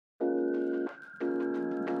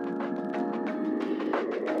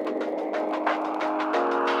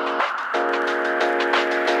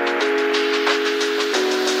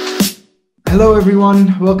Hello,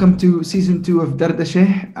 everyone. Welcome to season 2 of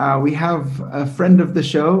Dardashe. We have a friend of the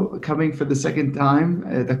show coming for the second time,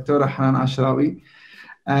 Dr. Hanan Ashrawi.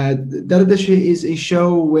 Dardashe is a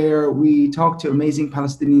show where we talk to amazing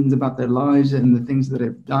Palestinians about their lives and the things that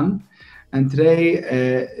they've done. And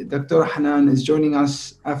today, Dr. Hanan is joining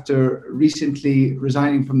us after recently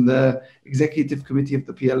resigning from the executive committee of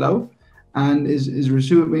the PLO and is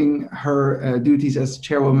resuming her duties as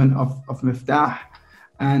chairwoman of Miftah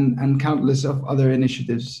and countless of other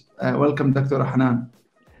initiatives. Welcome, Dr. Hanan.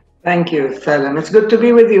 Thank you, Salem. It's good to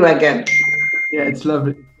be with you again. Yeah, it's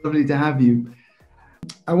lovely to have you.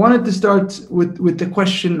 I wanted to start with the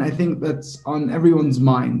question I think that's on everyone's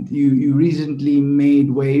mind. You recently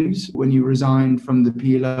made waves when you resigned from the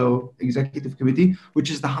PLO Executive Committee,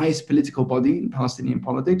 which is the highest political body in Palestinian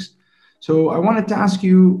politics. So I wanted to ask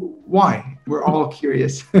you why. We're all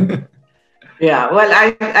curious. Yeah,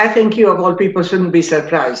 well, I think you of all people shouldn't be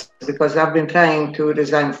surprised because I've been trying to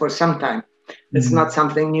resign for some time. It's not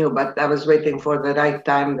something new, but I was waiting for the right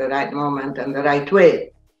time, the right moment, and the right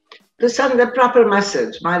way to send the proper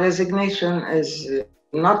message. My resignation is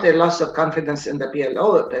not a loss of confidence in the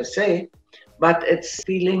PLO per se, but it's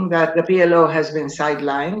feeling that the PLO has been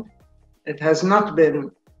sidelined. It has not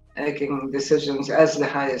been making decisions as the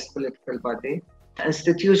highest political body.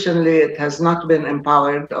 Institutionally, it has not been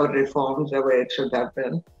empowered or reformed the way it should have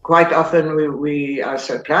been. Quite often, we are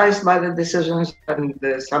surprised by the decisions, and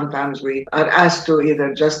sometimes we are asked to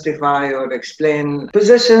either justify or explain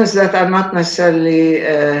positions that are not necessarily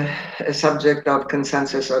a subject of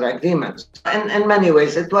consensus or agreement. In many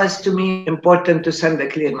ways, it was to me important to send a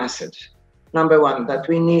clear message. Number one, that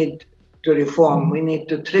we need to reform, we need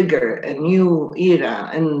to trigger a new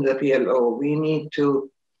era in the PLO, we need to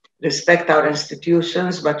respect our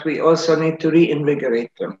institutions, but we also need to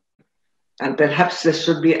reinvigorate them. And perhaps this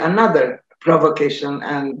should be another provocation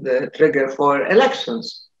and trigger for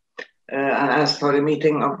elections. And as for a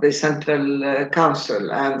meeting of the Central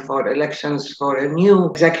Council and for elections for a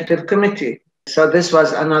new executive committee. So this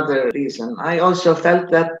was another reason. I also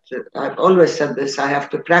felt that, I've always said this, I have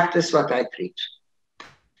to practice what I preach.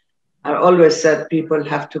 I always said people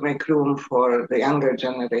have to make room for the younger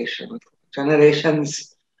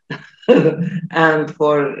generations, and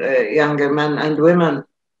for younger men and women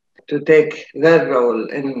to take their role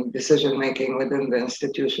in decision-making within the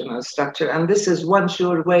institutional structure. And this is one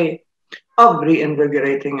sure way of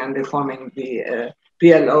reinvigorating and reforming the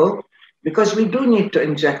PLO, because we do need to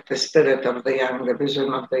inject the spirit of the young, the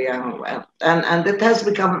vision of the young, and it has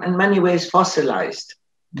become in many ways fossilized.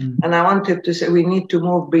 And I wanted to say we need to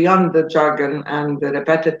move beyond the jargon and the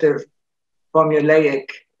repetitive formulaic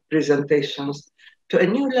presentations to a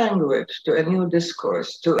new language, to a new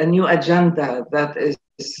discourse, to a new agenda that is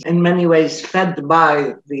in many ways fed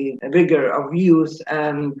by the vigor of youth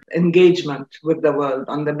and engagement with the world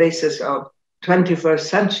on the basis of 21st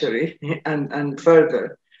century and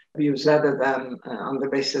further views rather than on the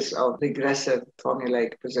basis of regressive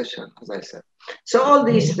formulaic position, as I said. So all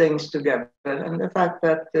these things together, and the fact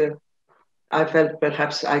that I felt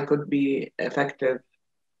perhaps I could be effective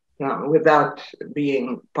without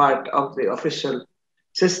being part of the official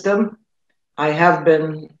system. I have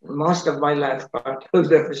been most of my life part of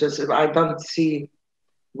the official system. I don't see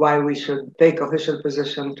why we should take official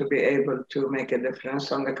position to be able to make a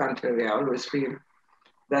difference. On the contrary, I always feel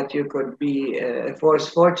that you could be a force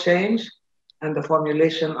for change and the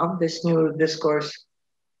formulation of this new discourse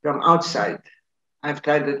from outside. I've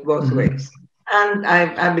tried it both ways. And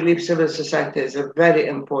I believe civil society is a very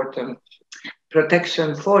important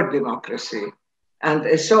protection for democracy and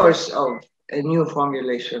a source of a new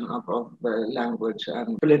formulation of language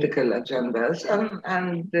and political agendas.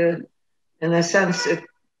 And in a sense, it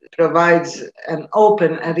provides an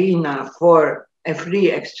open arena for a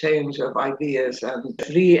free exchange of ideas and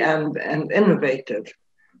free and innovative.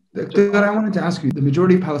 Dr. I wanted to ask you, the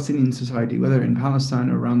majority of Palestinian society, whether in Palestine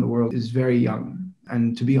or around the world, is very young.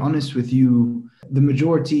 And to be honest with you, the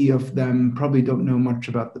majority of them probably don't know much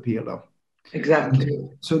about the PLO. Exactly.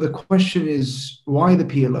 So the question is, why the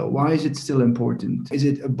PLO? Why is it still important? Is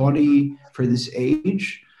it a body for this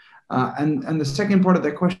age? And the second part of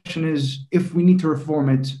that question is, if we need to reform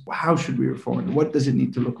it, how should we reform it? What does it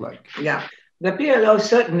need to look like? Yeah, the PLO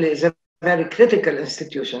certainly is a very critical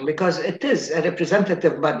institution because it is a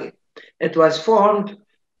representative body. It was formed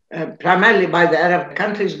primarily by the Arab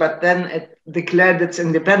countries, but then it declared its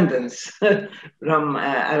independence from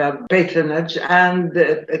Arab patronage, and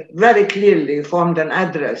it very clearly formed an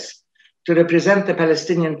address to represent the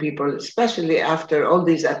Palestinian people, especially after all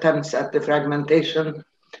these attempts at the fragmentation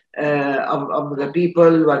of the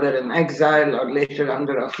people, whether in exile or later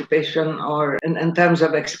under occupation, or in terms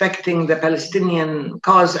of expecting the Palestinian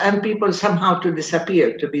cause and people somehow to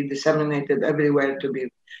disappear, to be disseminated everywhere, to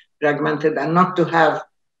be fragmented, and not to have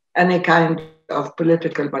any kind of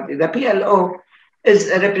political body. The PLO is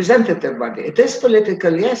a representative body. It is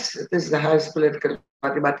political, yes, it is the highest political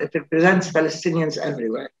body, but it represents Palestinians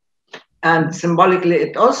everywhere. And symbolically,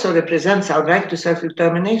 it also represents our right to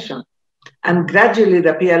self-determination. And gradually,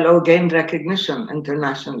 the PLO gained recognition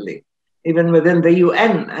internationally, even within the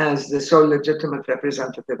UN as the sole legitimate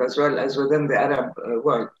representative, as well as within the Arab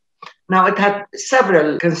world. Now, it had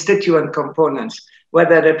several constituent components,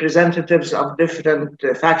 whether representatives of different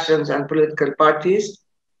factions and political parties,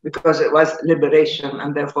 because it was liberation,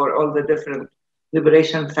 and therefore all the different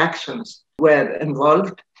liberation factions were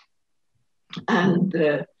involved.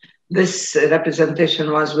 And this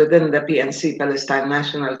representation was within the PNC, Palestine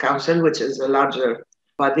National Council, which is a larger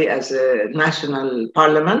body as a national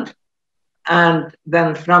parliament. And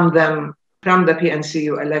then from the PNC,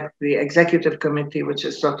 you elect the executive committee, which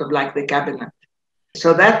is sort of like the cabinet.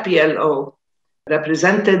 So that PLO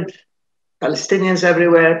represented Palestinians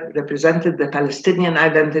everywhere, represented the Palestinian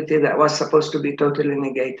identity that was supposed to be totally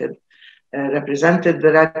negated, represented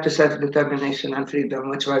the right to self-determination and freedom,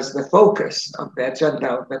 which was the focus of the agenda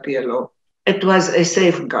of the PLO. It was a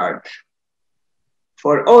safeguard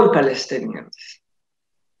for all Palestinians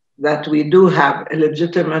that we do have a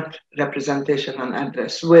legitimate representation and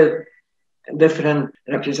address with different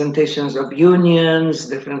representations of unions,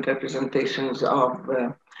 different representations of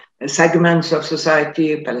segments of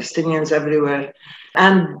society, Palestinians everywhere.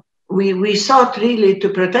 And we sought really to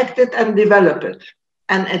protect it and develop it.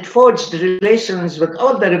 And it forged relations with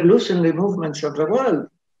all the revolutionary movements of the world.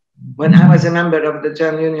 When I was a member of the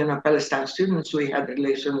General Union of Palestine Students, we had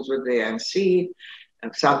relations with the ANC.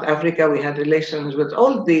 In South Africa, we had relations with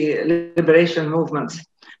all the liberation movements.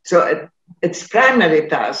 So its primary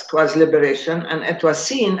task was liberation, and it was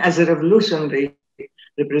seen as a revolutionary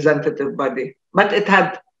representative body. But it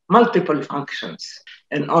had multiple functions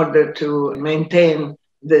in order to maintain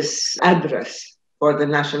this address for the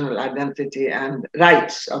national identity and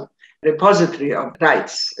rights, of repository of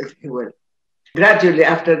rights, if you will. Gradually,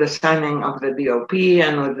 after the signing of the DOP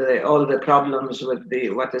and with all the problems with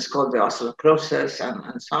what is called the Oslo process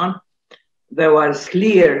and so on, there was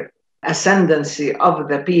clear ascendancy of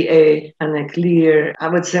the PA and a clear, I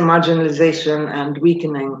would say, marginalization and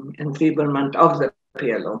weakening, enfeeblement of the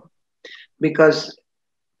PLO. Because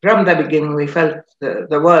from the beginning, we felt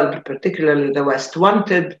the world, particularly the West,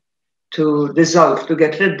 wanted to dissolve, to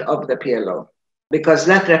get rid of the PLO, because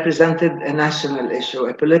that represented a national issue,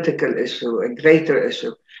 a political issue, a greater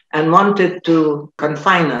issue, and wanted to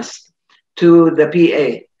confine us to the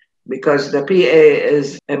PA, because the PA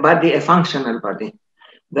is a body, a functional body,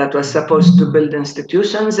 that was supposed to build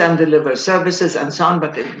institutions and deliver services and so on,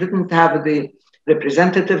 but it didn't have the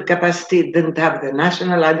representative capacity, it didn't have the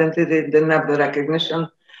national identity, it didn't have the recognition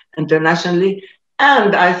internationally.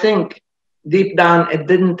 And I think deep down, it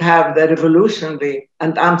didn't have the revolutionary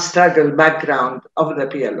and armed struggle background of the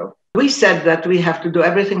PLO. We said that we have to do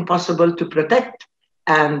everything possible to protect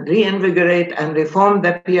and reinvigorate and reform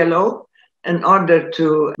the PLO in order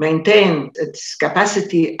to maintain its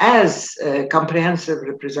capacity as a comprehensive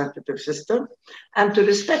representative system and to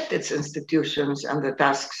respect its institutions and the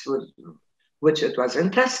tasks with which it was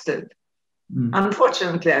entrusted.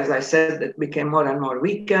 Unfortunately, as I said, it became more and more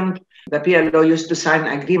weakened. The PLO used to sign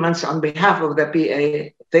agreements on behalf of the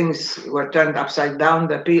PA. Things were turned upside down.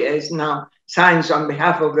 The PA now signs on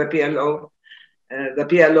behalf of the PLO. The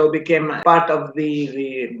PLO became part of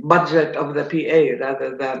the budget of the PA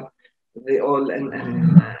rather than the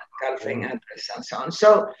all-engulfing address and so on.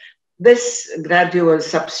 So this gradual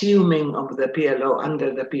subsuming of the PLO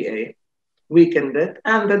under the PA weakened it,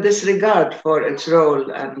 and the disregard for its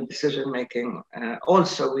role and decision-making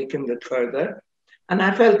also weakened it further. And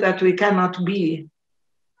I felt that we cannot be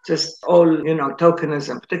just all,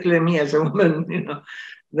 tokenism, particularly me as a woman,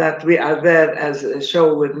 that we are there as a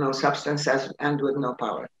show with no substance and with no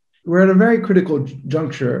power. We're at a very critical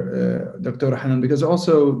juncture, Dr. Hanan, because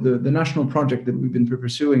also the national project that we've been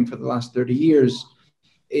pursuing for the last 30 years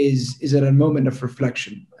is at a moment of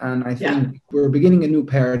reflection. And I think we're beginning a new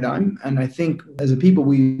paradigm. And I think as a people,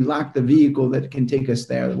 we lack the vehicle that can take us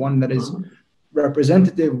there, one that is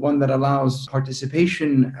representative, one that allows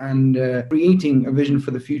participation and creating a vision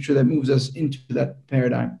for the future that moves us into that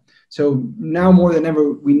paradigm. So now more than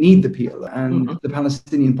ever, we need the PLO and the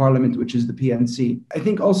Palestinian parliament, which is the PNC. I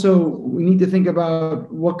think also we need to think about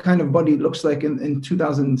what kind of body it looks like in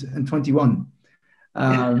 2021.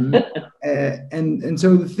 And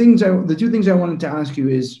so the two things I wanted to ask you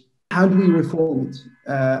is, how do we reform it,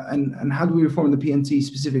 and how do we reform the PNC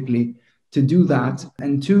specifically to do that?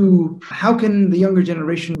 And two, how can the younger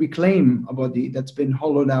generation reclaim a body that's been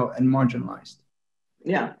hollowed out and marginalized?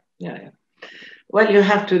 Yeah. Well, you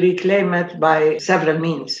have to reclaim it by several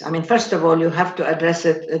means. I mean, first of all, you have to address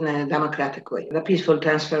it in a democratic way. The peaceful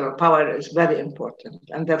transfer of power is very important.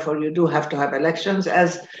 And therefore, you do have to have elections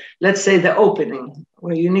as, let's say, the opening,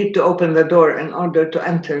 where you need to open the door in order to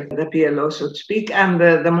enter the PLO, so to speak. And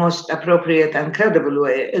the most appropriate and credible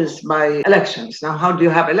way is by elections. Now, how do you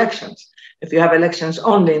have elections? If you have elections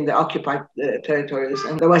only in the occupied territories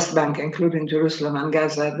in the West Bank, including Jerusalem and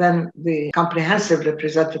Gaza, then the comprehensive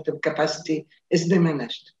representative capacity is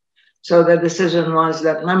diminished. So the decision was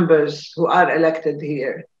that members who are elected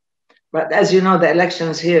here, but as you know, the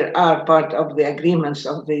elections here are part of the agreements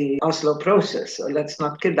of the Oslo process, so let's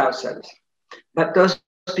not kid ourselves. But those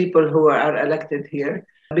people who are elected here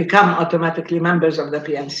become automatically members of the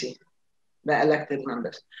PNC, the elected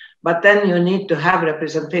members. But then you need to have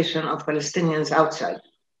representation of Palestinians outside.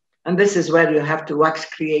 And this is where you have to wax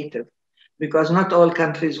creative, because not all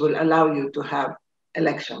countries will allow you to have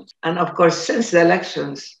elections. And of course, since the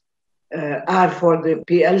elections are for the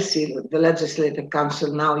PLC, the Legislative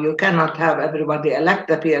Council now, you cannot have everybody elect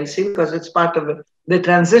the PLC because it's part of the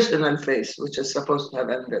transitional phase, which is supposed to have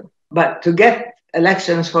ended. But to get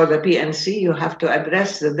elections for the PNC, you have to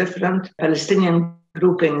address the different Palestinian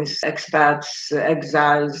groupings, expats,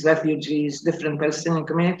 exiles, refugees, different Palestinian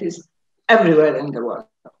communities everywhere in the world.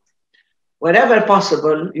 Wherever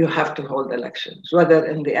possible, you have to hold elections, whether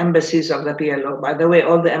in the embassies of the PLO. By the way,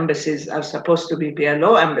 all the embassies are supposed to be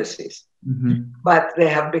PLO embassies, but they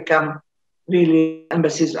have become really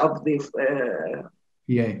embassies of the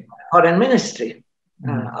foreign ministry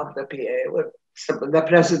of the PA, with the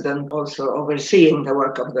president also overseeing the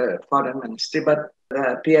work of the foreign ministry. But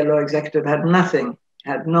the PLO executive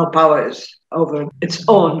had no powers over its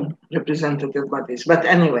own representative bodies. But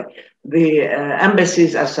anyway, the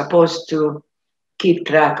embassies are supposed to keep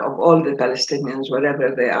track of all the Palestinians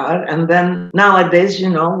wherever they are. And then nowadays, you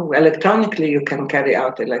know, electronically you can carry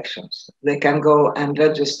out elections. They can go and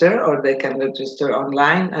register, or they can register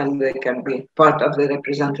online, and they can be part of the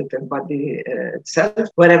representative body itself,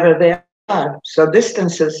 wherever they are. So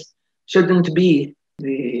distances shouldn't be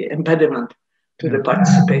the impediment to the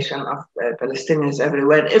participation of Palestinians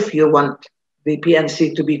everywhere if you want the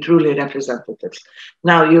PNC to be truly representatives.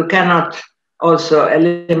 Now, you cannot also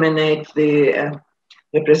eliminate the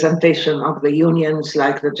representation of the unions,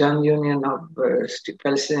 like the Joint Union of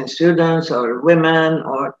Palestinian Students or Women,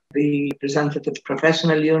 or the representative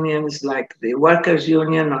professional unions like the Workers'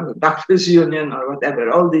 Union or the Doctors' Union or whatever.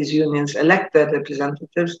 All these unions elect their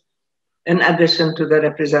representatives in addition to the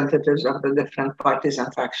representatives of the different parties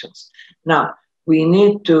and factions. Now, we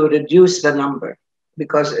need to reduce the number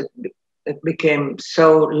because it became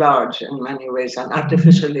so large in many ways and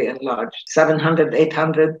artificially enlarged. 700,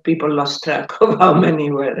 800 people lost track of how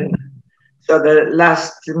many were in. So the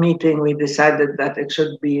last meeting, we decided that it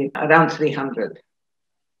should be around 300.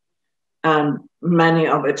 And many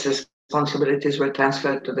of its responsibilities were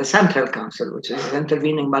transferred to the Central Council, which is the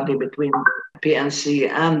intervening body between the PNC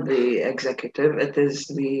and the executive. It is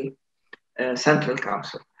the Central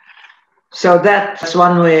Council. So that's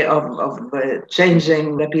one way of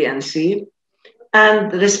changing the PNC,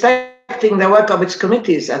 and respecting the work of its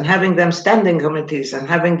committees and having them standing committees and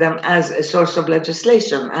having them as a source of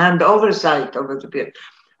legislation and oversight over the PNC.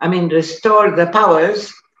 I mean, restore the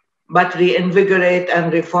powers, but reinvigorate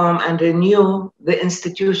and reform and renew the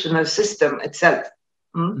institutional system itself.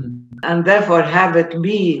 And therefore have it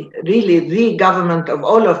be really the government of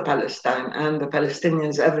all of Palestine and the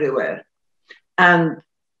Palestinians everywhere. And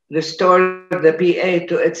restore the PA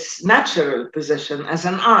to its natural position as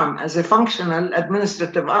an arm, as a functional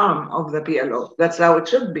administrative arm of the PLO. That's how it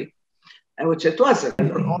should be, which it wasn't.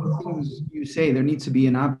 And for all the things you say, there needs to be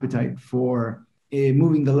an appetite for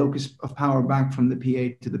moving the locus of power back from the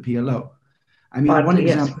PA to the PLO. I mean, one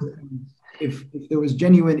example, if there was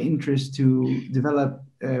genuine interest to develop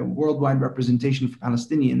worldwide representation for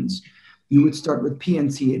Palestinians, you would start with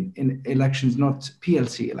PNC in elections, not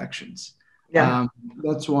PLC elections. Yeah.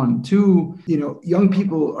 That's one. Two, you know, young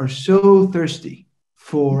people are so thirsty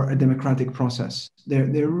for a democratic process.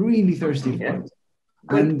 They're really thirsty for it.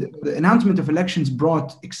 And the announcement of elections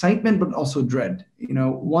brought excitement, but also dread. You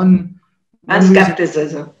know, one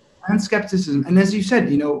skepticism. And skepticism. And as you said,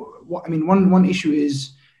 you know, I mean, one issue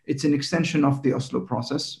is it's an extension of the Oslo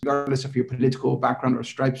process, regardless of your political background or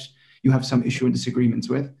stripes. you have some issue and disagreements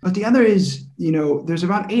with. But the other is, there's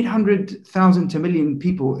about 800,000 to a million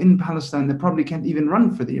people in Palestine that probably can't even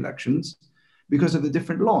run for the elections because of the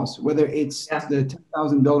different laws, whether it's the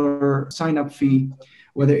 $10,000 sign-up fee,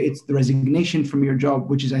 whether it's the resignation from your job,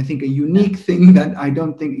 which is, I think, a unique thing that I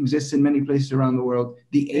don't think exists in many places around the world.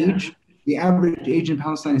 The age, the average age in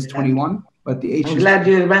Palestine is 21, but the age I'm glad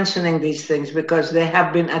you're mentioning these things because they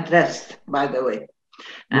have been addressed, by the way.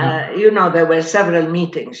 There were several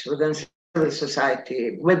meetings within civil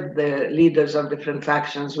society with the leaders of different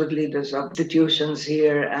factions, with leaders of institutions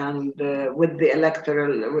here, and with the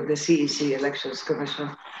CEC, Elections Commission.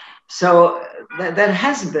 So there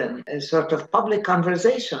has been a sort of public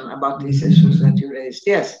conversation about these issues that you raised.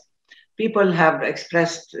 Yes, people have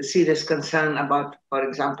expressed serious concern about, for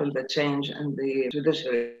example, the change in the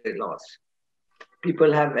judiciary laws.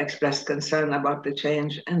 People have expressed concern about the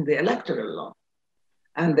change in the electoral law.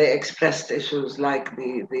 And they expressed issues like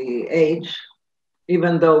the age,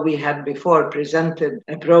 even though we had before presented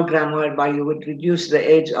a program whereby you would reduce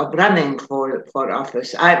the age of running for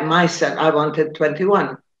office. I wanted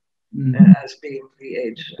 21 as being the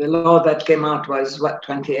age. The law that came out was,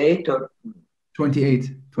 28 or?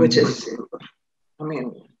 28. Which is,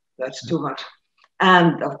 that's too much.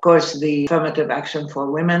 And of course, the affirmative action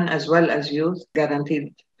for women as well as youth,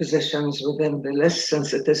 guaranteed positions within the list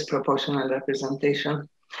since it is proportional representation.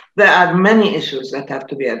 There are many issues that have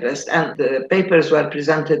to be addressed, and the papers were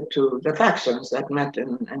presented to the factions that met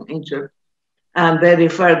in Egypt, and they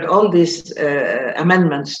referred all these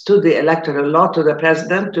amendments to the electoral law, to the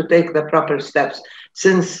president, to take the proper steps.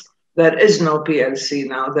 Since there is no PLC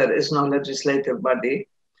now, there is no legislative body,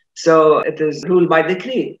 so it is ruled by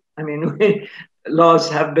decree. Laws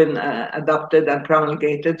have been adopted and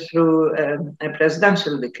promulgated through a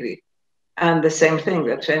presidential decree. And the same thing,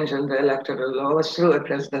 the change in the electoral law was through a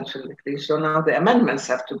presidential decree. So now the amendments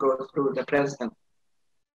have to go through the president.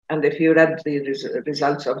 And if you read the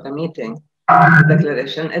results of the meeting, the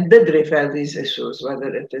declaration, it did refer these issues,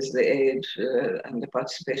 whether it is the age and the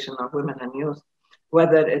participation of women and youth,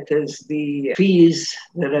 whether it is the fees,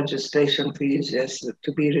 the registration fees, yes,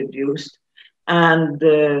 to be reduced, and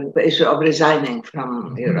the issue of resigning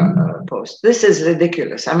from your post. This is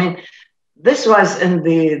ridiculous. This was in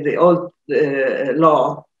the old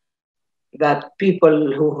law that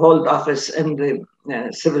people who hold office in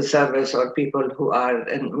the civil service or people who are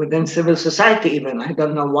within civil society even, I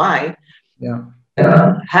don't know why,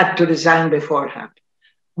 had to resign beforehand.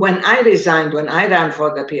 When I resigned, when I ran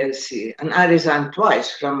for the PLC, and I resigned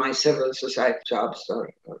twice from my civil society jobs or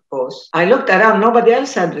posts, I looked around, nobody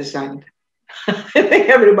else had resigned. I think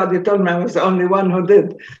everybody told me I was the only one who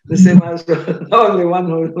did. The same as the only one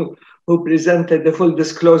who presented the full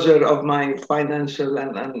disclosure of my financial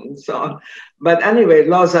and so on. But anyway,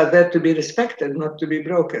 laws are there to be respected, not to be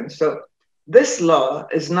broken. So this law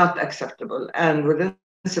is not acceptable. And within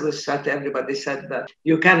civil society, everybody said that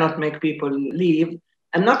you cannot make people leave.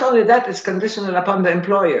 And not only that, it's conditional upon the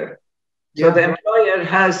employer. So the employer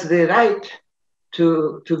has the right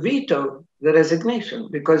to veto the resignation,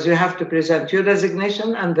 because you have to present your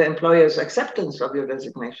resignation and the employer's acceptance of your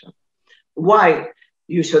resignation. Why?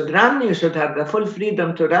 You should run, you should have the full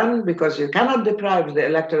freedom to run, because you cannot deprive the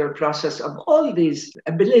electoral process of all these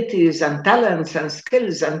abilities and talents and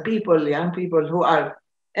skills and people, young people who are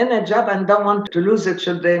in a job and don't want to lose it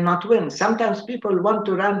should they not win. Sometimes people want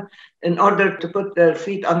to run in order to put their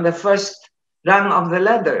feet on the first rung of the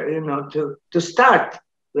ladder, to start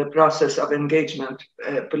the process of engagement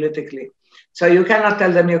politically. So you cannot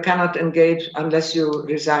tell them you cannot engage unless you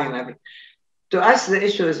resign. To us, the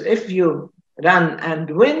issue is if you run and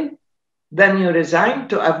win, then you resign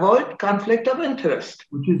to avoid conflict of interest.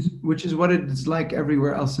 Which is what it's like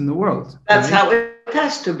everywhere else in the world. That's right? How it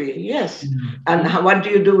has to be, yes. Mm-hmm. And what do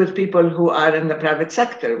you do with people who are in the private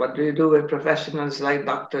sector? What do you do with professionals like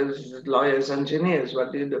doctors, lawyers, engineers?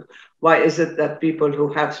 What do you do? Why is it that people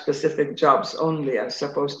who have specific jobs only are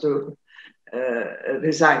supposed to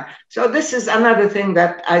resign? So this is another thing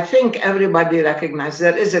that I think everybody recognizes.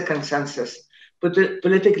 There is a consensus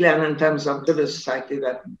politically and in terms of civil society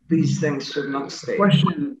that these things should not stay.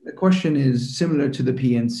 The question is similar to the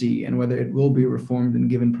PNC and whether it will be reformed and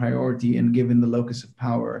given priority and given the locus of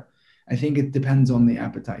power. I think it depends on the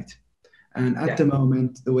appetite. And at the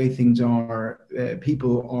moment, the way things are,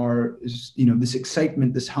 people are, this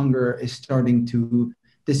excitement, this hunger is starting to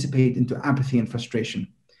dissipate into apathy and frustration.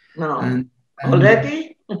 No. And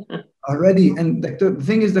already? Already. And the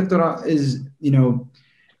thing is, Doctora, is,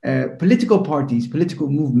 political parties, political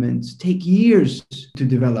movements take years to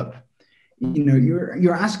develop.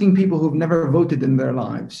 You're asking people who've never voted in their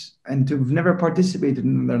lives and who've never participated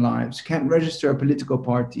in their lives, can't register a political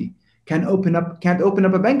party, can't open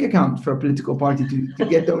up a bank account for a political party to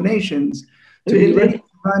get donations to Really? be ready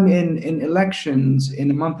to run in elections in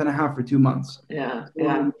a month and a half or 2 months. Yeah, So,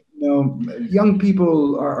 yeah. Young people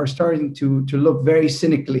are starting to look very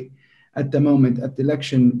cynically at the moment at the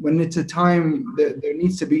election, when it's a time that there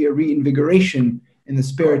needs to be a reinvigoration in the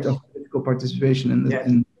spirit of political participation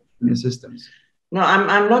in the systems. No,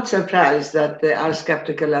 I'm not surprised that they are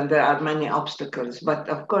skeptical and there are many obstacles. But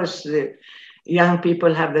of course, the young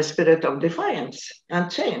people have the spirit of defiance and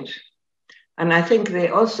change. And I think they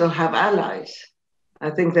also have allies. I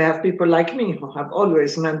think they have people like me who have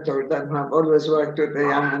always mentored and who have always worked with the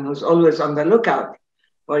young and who's always on the lookout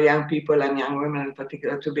for young people and young women in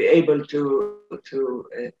particular to be able to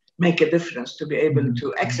make a difference, to be able to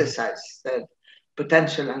exercise their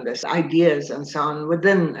potential and their ideas and so on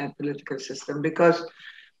within a political system, because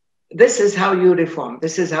this is how you reform,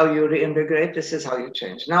 this is how you reintegrate, this is how you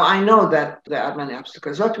change. Now, I know that there are many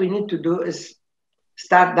obstacles. What we need to do is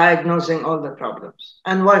start diagnosing all the problems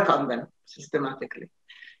and work on them systematically.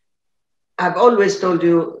 I've always told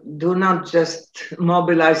you, do not just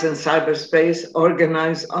mobilize in cyberspace,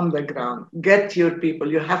 organize on the ground. Get your people,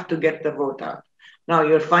 you have to get the vote out. Now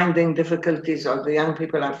you're finding difficulties, or the young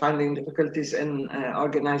people are finding difficulties in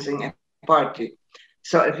organizing a party.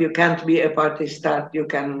 So if you can't be a party start, you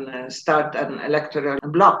can start an electoral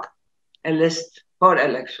block, a list for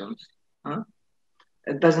elections. Huh?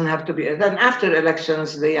 It doesn't have to be. Then after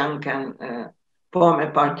elections, the young can form a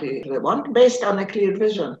party they want based on a clear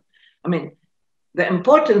vision. I mean, the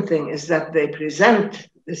important thing is that they present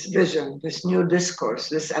this vision, this new discourse,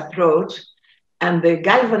 this approach, and they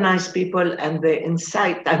galvanize people and they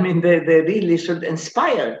incite. I mean, they really should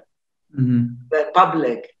inspire the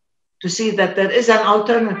public to see that there is an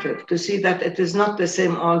alternative, to see that it is not the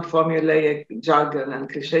same old formulaic jargon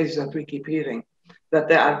and cliches that we keep hearing, that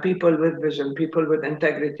there are people with vision, people with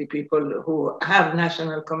integrity, people who have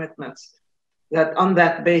national commitments, that on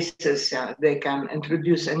that basis, they can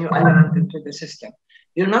introduce a new element into the system.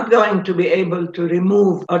 You're not going to be able to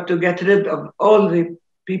remove or to get rid of all the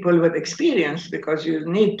people with experience, because you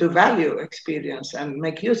need to value experience and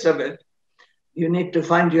make use of it. You need to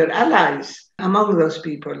find your allies among those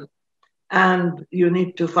people, and you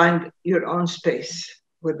need to find your own space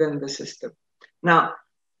within the system. Now,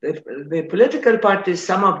 the political parties,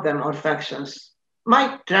 some of them or factions,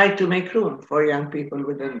 might try to make room for young people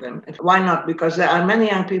within them. Why not? Because there are many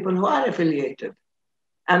young people who are affiliated.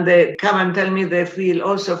 And they come and tell me they feel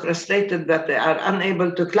also frustrated that they are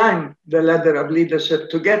unable to climb the ladder of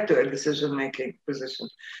leadership to get to a decision-making position.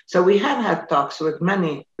 So we have had talks with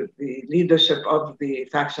many, the leadership of the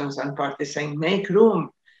factions and parties, saying, make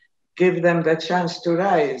room, give them the chance to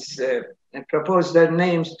rise, propose their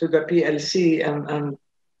names to the PLC and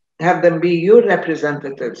have them be your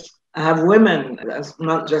representatives. Have women, as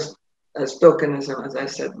not just as tokenism, as I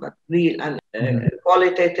said, but real and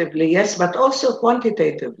qualitatively, yes, but also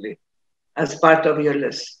quantitatively as part of your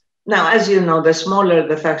list. Now, as you know, the smaller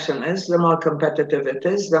the faction is, the more competitive it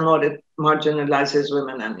is, the more it marginalizes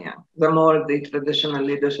women and young, the more the traditional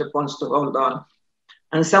leadership wants to hold on.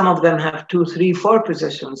 And some of them have 2, 3, 4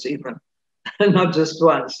 positions even, not just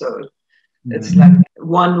one. So it's like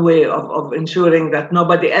one way of ensuring that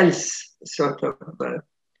nobody else sort of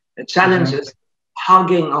challenges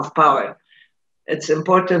hogging of power. It's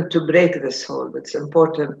important to break this hold. It's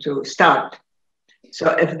important to start.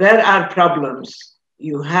 So if there are problems,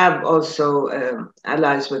 you have also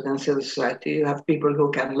allies within civil society. You have people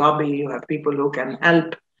who can lobby. You have people who can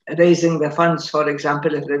help raising the funds. For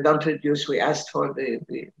example, if they don't reduce, we asked for the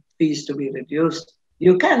fees to be reduced.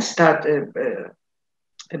 You can start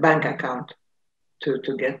a bank account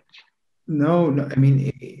to get. No,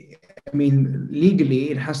 I mean,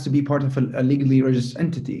 legally, it has to be part of a legally registered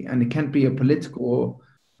entity, and it can't be a political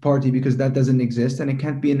party because that doesn't exist, and it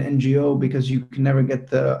can't be an NGO because you can never get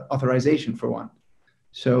the authorization for one.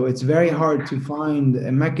 So it's very hard to find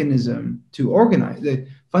a mechanism to organize,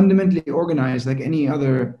 fundamentally organize like any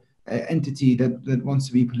other entity that wants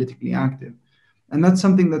to be politically active. And that's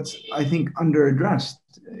something that's, I think, underaddressed.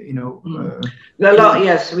 The law,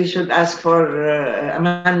 yes, we should ask for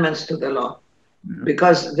amendments to the law.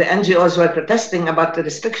 Because the NGOs were protesting about the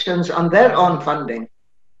restrictions on their own funding.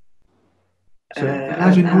 So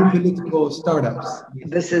imagine new political startups.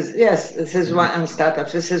 This is one, and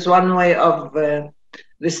startups. This is one way of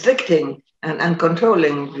restricting and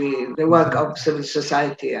controlling the work of civil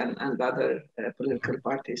society and other political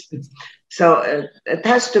parties. So it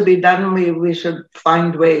has to be done. We should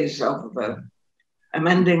find ways of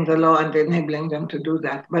amending the law and enabling them to do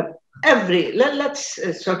that. But let's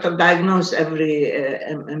sort of diagnose every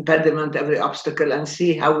impediment, every obstacle, and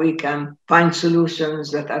see how we can find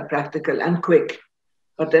solutions that are practical and quick.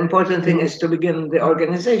 But the important thing is to begin the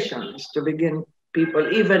organization, is to begin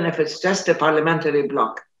people, even if it's just a parliamentary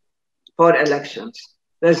bloc for elections.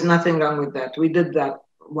 There's nothing wrong with that. We did that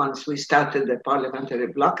once. We started the parliamentary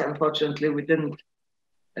bloc. Unfortunately, we didn't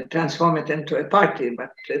transform it into a party,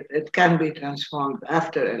 but it can be transformed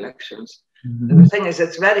after elections. Mm-hmm. The thing is,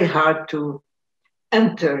 it's very hard to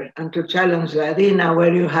enter and to challenge the arena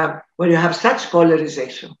where you have such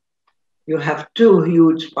polarization. You have two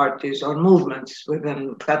huge parties or movements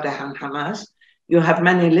within Fatah and Hamas. You have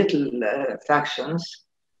many little factions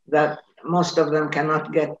that most of them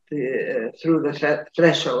cannot get through the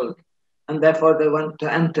threshold, and therefore they want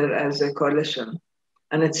to enter as a coalition.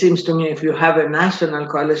 And it seems to me if you have a national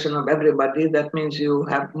coalition of everybody, that means you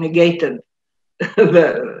have negated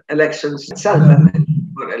the elections itself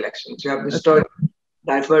for elections. You have destroyed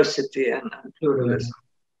diversity and pluralism.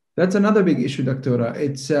 That's another big issue, Doctora.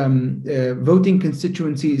 It's voting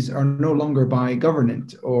constituencies are no longer by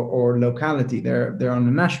government or locality. They're on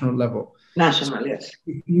a national level. National, yes.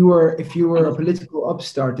 If you were a political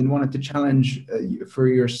upstart and wanted to challenge for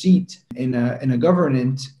your seat in a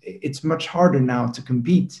government, it's much harder now to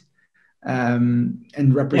compete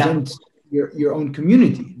and represent your own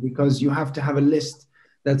community, because you have to have a list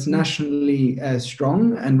that's nationally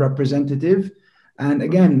strong and representative. And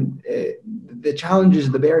again, the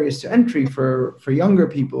challenges, the barriers to entry for younger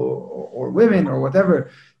people or women or whatever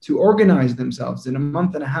to organize themselves in a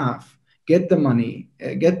month and a half, get the money,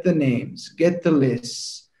 get the names, get the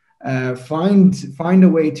lists, find a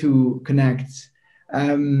way to connect,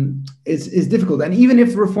 is difficult. And even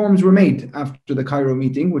if reforms were made after the Cairo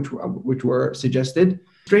meeting, which were suggested,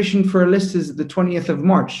 registration for a list is the 20th of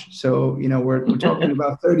March. So, we're talking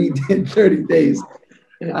about 30 days.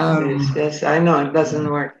 Yes, I know it doesn't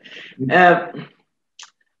work.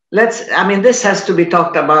 This has to be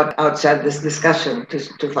talked about outside this discussion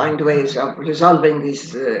to find ways of resolving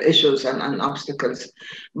these issues and obstacles.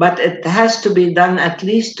 But it has to be done at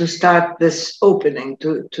least to start this opening,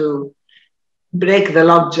 to break the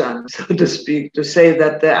logjam, so to speak, to say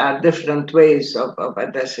that there are different ways of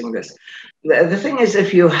addressing this. The thing is,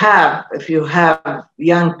 if you have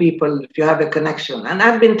young people, if you have a connection, and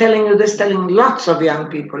I've been telling lots of young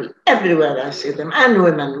people everywhere I see them, and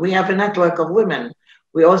women. We have a network of women.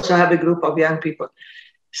 We also have a group of young people.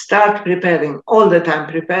 Start preparing all the time.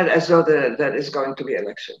 Prepare as though there is going to be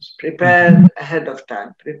elections. Prepare ahead of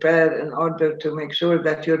time. Prepare in order to make sure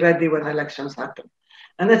that you're ready when elections happen.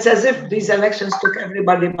 And it's as if these elections took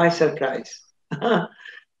everybody by surprise.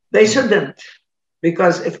 They shouldn't.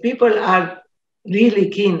 Because if people are really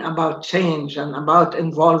keen about change and about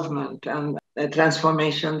involvement and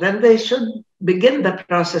transformation, then they should begin the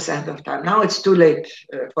process ahead of time. Now it's too late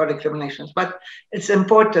for recriminations, but it's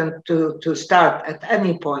important to start at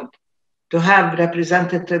any point, to have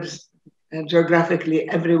representatives geographically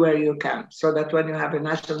everywhere you can, so that when you have a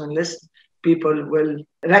national list, people will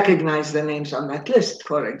recognize the names on that list,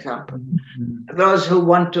 for example. Mm-hmm. Those who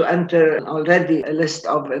want to enter already a list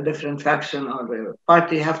of a different faction or a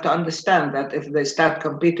party have to understand that if they start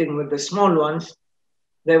competing with the small ones,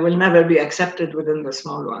 they will never be accepted within the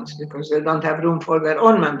small ones because they don't have room for their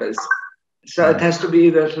own members. So it has to be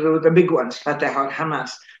either through the big ones, Fatah or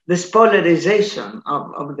Hamas. This polarization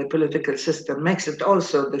of the political system makes it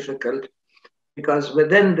also difficult because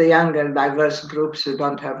within the younger, diverse groups who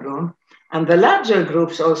don't have room, and the larger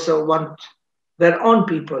groups also want their own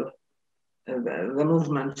people, the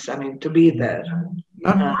movements, to be there.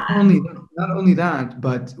 Not only that,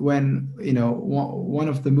 but when one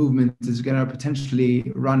of the movements is going to potentially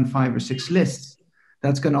run 5 or 6 lists,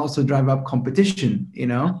 that's going to also drive up competition.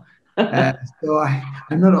 So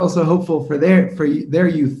I'm not also hopeful for their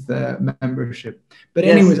youth membership. But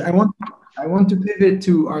anyways, yes. I want to pivot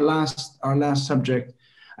to our last subject.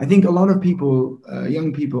 I think a lot of people,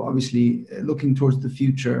 young people, obviously looking towards the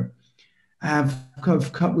future,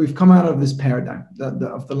 we've come out of this paradigm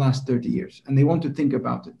of the last 30 years, and they want to think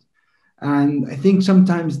about it. And I think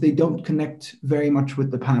sometimes they don't connect very much with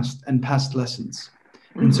the past and past lessons.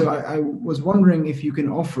 Mm-hmm. And so I was wondering if you can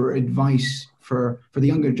offer advice for the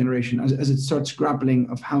younger generation as it starts grappling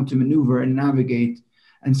of how to maneuver and navigate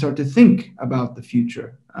and start to think about the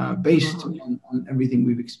future based on everything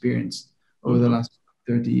we've experienced over the last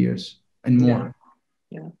 30 years and more.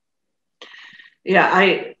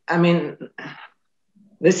 I mean,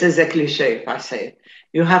 this is a cliche if I say it.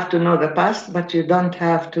 You have to know the past, but you don't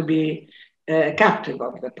have to be captive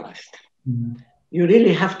of the past. Mm-hmm. You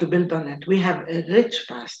really have to build on it. We have a rich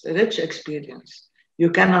past, a rich experience. You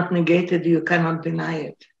cannot negate it, you cannot deny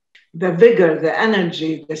it. The vigor, the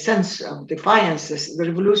energy, the sense of defiance, the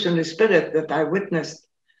revolutionary spirit that I witnessed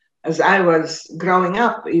as I was growing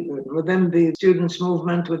up, even within the students'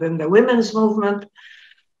 movement, within the women's movement,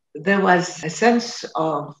 there was a sense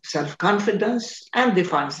of self-confidence and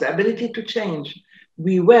defiance, the ability to change.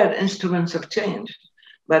 We were instruments of change.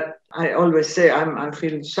 But I always say I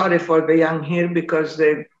feel sorry for the young here because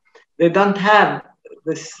they don't have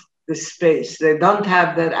this space. They don't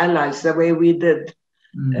have their allies the way we did.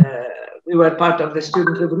 We were part of the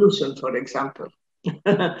student revolution, for example.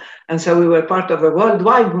 And so we were part of a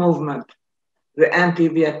worldwide movement, the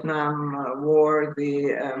anti-Vietnam War, the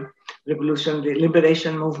revolution, the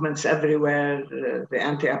liberation movements everywhere, the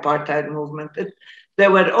anti-apartheid movement. They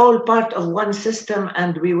were all part of one system,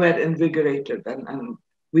 and we were invigorated, and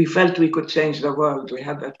we felt we could change the world. We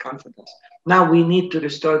had that confidence. Now we need to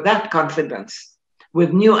restore that confidence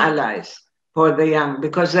with new allies for the young,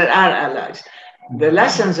 because there are allies. The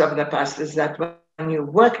lessons of the past is that when you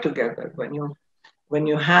work together, when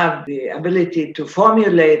you have the ability to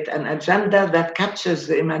formulate an agenda that captures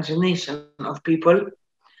the imagination of people,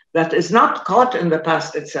 that is not caught in the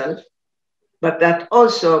past itself, but that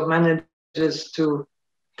also manages to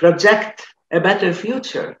project a better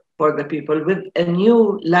future for the people with a new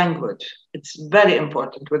language. It's very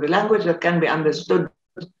important, with a language that can be understood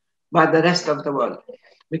by the rest of the world,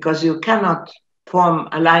 because you cannot form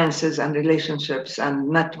alliances and relationships and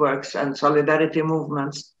networks and solidarity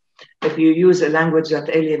movements if you use a language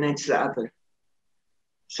that alienates the other.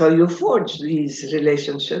 So you forge these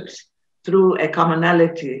relationships through a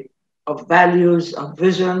commonality of values, of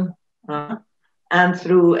vision, and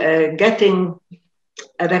through getting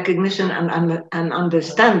a recognition and an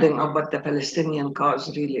understanding of what the Palestinian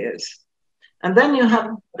cause really is. And then you have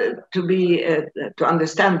to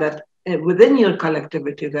understand that within your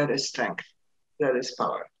collectivity there is strength, there is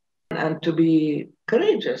power, and to be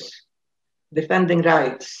courageous, defending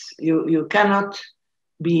rights. You cannot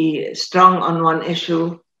be strong on one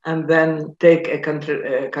issue and then take a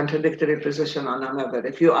contradictory position on another.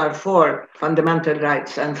 If you are for fundamental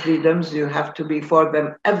rights and freedoms, you have to be for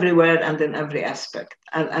them everywhere and in every aspect.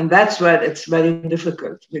 And that's where it's very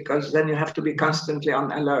difficult, because then you have to be constantly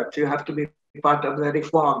on alert. You have to be part of the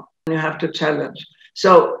reform. You have to challenge.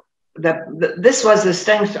 So this was the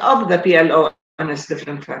strength of the PLO and its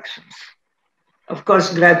different factions. Of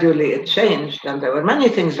course, gradually it changed, and there were many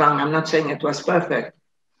things wrong. I'm not saying it was perfect.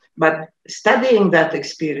 But studying that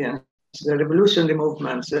experience, the revolutionary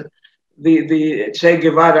movements, the Che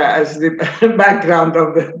Guevara as the background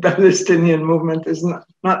of the Palestinian movement is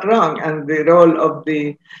not wrong. And the role of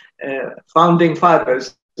the founding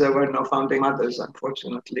fathers, there were no founding mothers,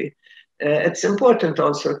 unfortunately. It's important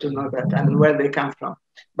also to know that and where they come from.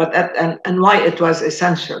 But and why it was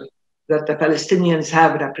essential that the Palestinians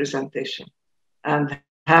have representation and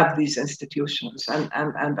have these institutions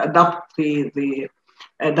and adopt the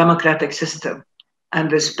democratic system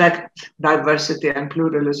and respect diversity and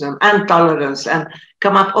pluralism and tolerance and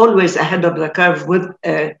come up always ahead of the curve with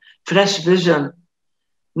a fresh vision.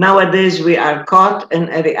 Nowadays, we are caught in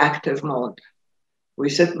a reactive mode. We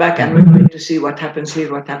sit back and we wait to see what happens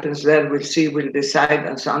here, what happens there. We'll see, we'll decide,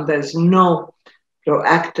 and so on. There's no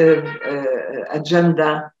proactive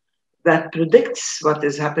agenda that predicts what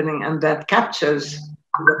is happening and that captures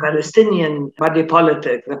the Palestinian body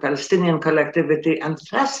politic, the Palestinian collectivity, and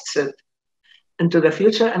thrusts it into the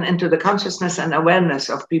future and into the consciousness and awareness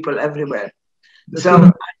of people everywhere. So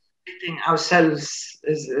isolating ourselves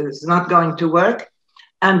is not going to work,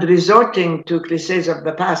 and resorting to cliches of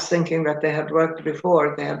the past, thinking that they had worked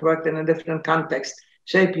before, they had worked in a different context.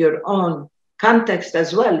 Shape your own context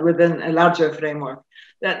as well within a larger framework.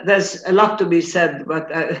 There's a lot to be said,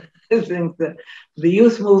 but I think that the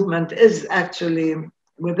youth movement is actually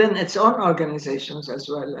within its own organizations as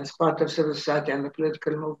well, as part of civil society and the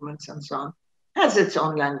political movements and so on, has its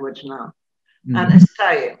own language now and is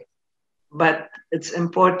trying. But it's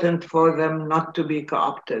important for them not to be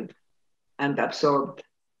co-opted and absorbed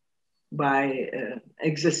by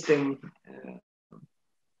existing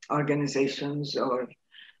organizations, or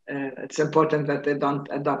it's important that they don't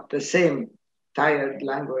adopt the same tired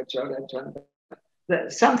language or agenda.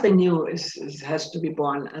 Something new has to be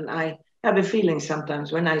born, and I have a feeling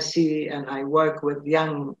sometimes when I see and I work with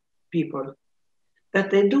young people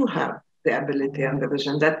that they do have the ability and the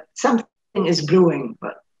vision, that something is brewing,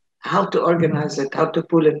 but how to organize it, how to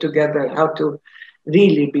pull it together, how to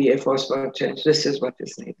really be a force for change. This is what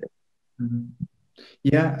is needed.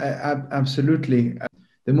 Yeah, absolutely.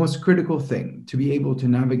 The most critical thing to be able to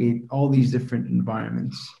navigate all these different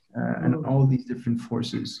environments and all these different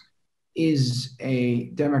forces is a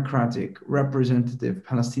democratic, representative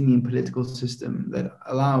Palestinian political system that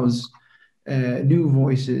allows new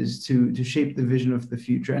voices to shape the vision of the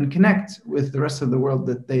future and connect with the rest of the world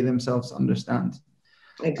that they themselves understand.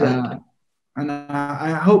 Exactly. And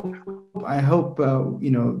I hope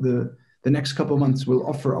the next couple of months will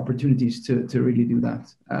offer opportunities to really do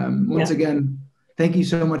that. Once again, thank you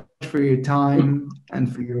so much for your time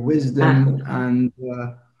and for your wisdom,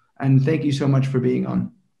 and thank you so much for being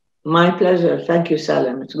on. My pleasure. Thank you,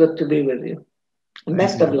 Salem. It's good to be with you. Thank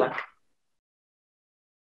Best of you. luck.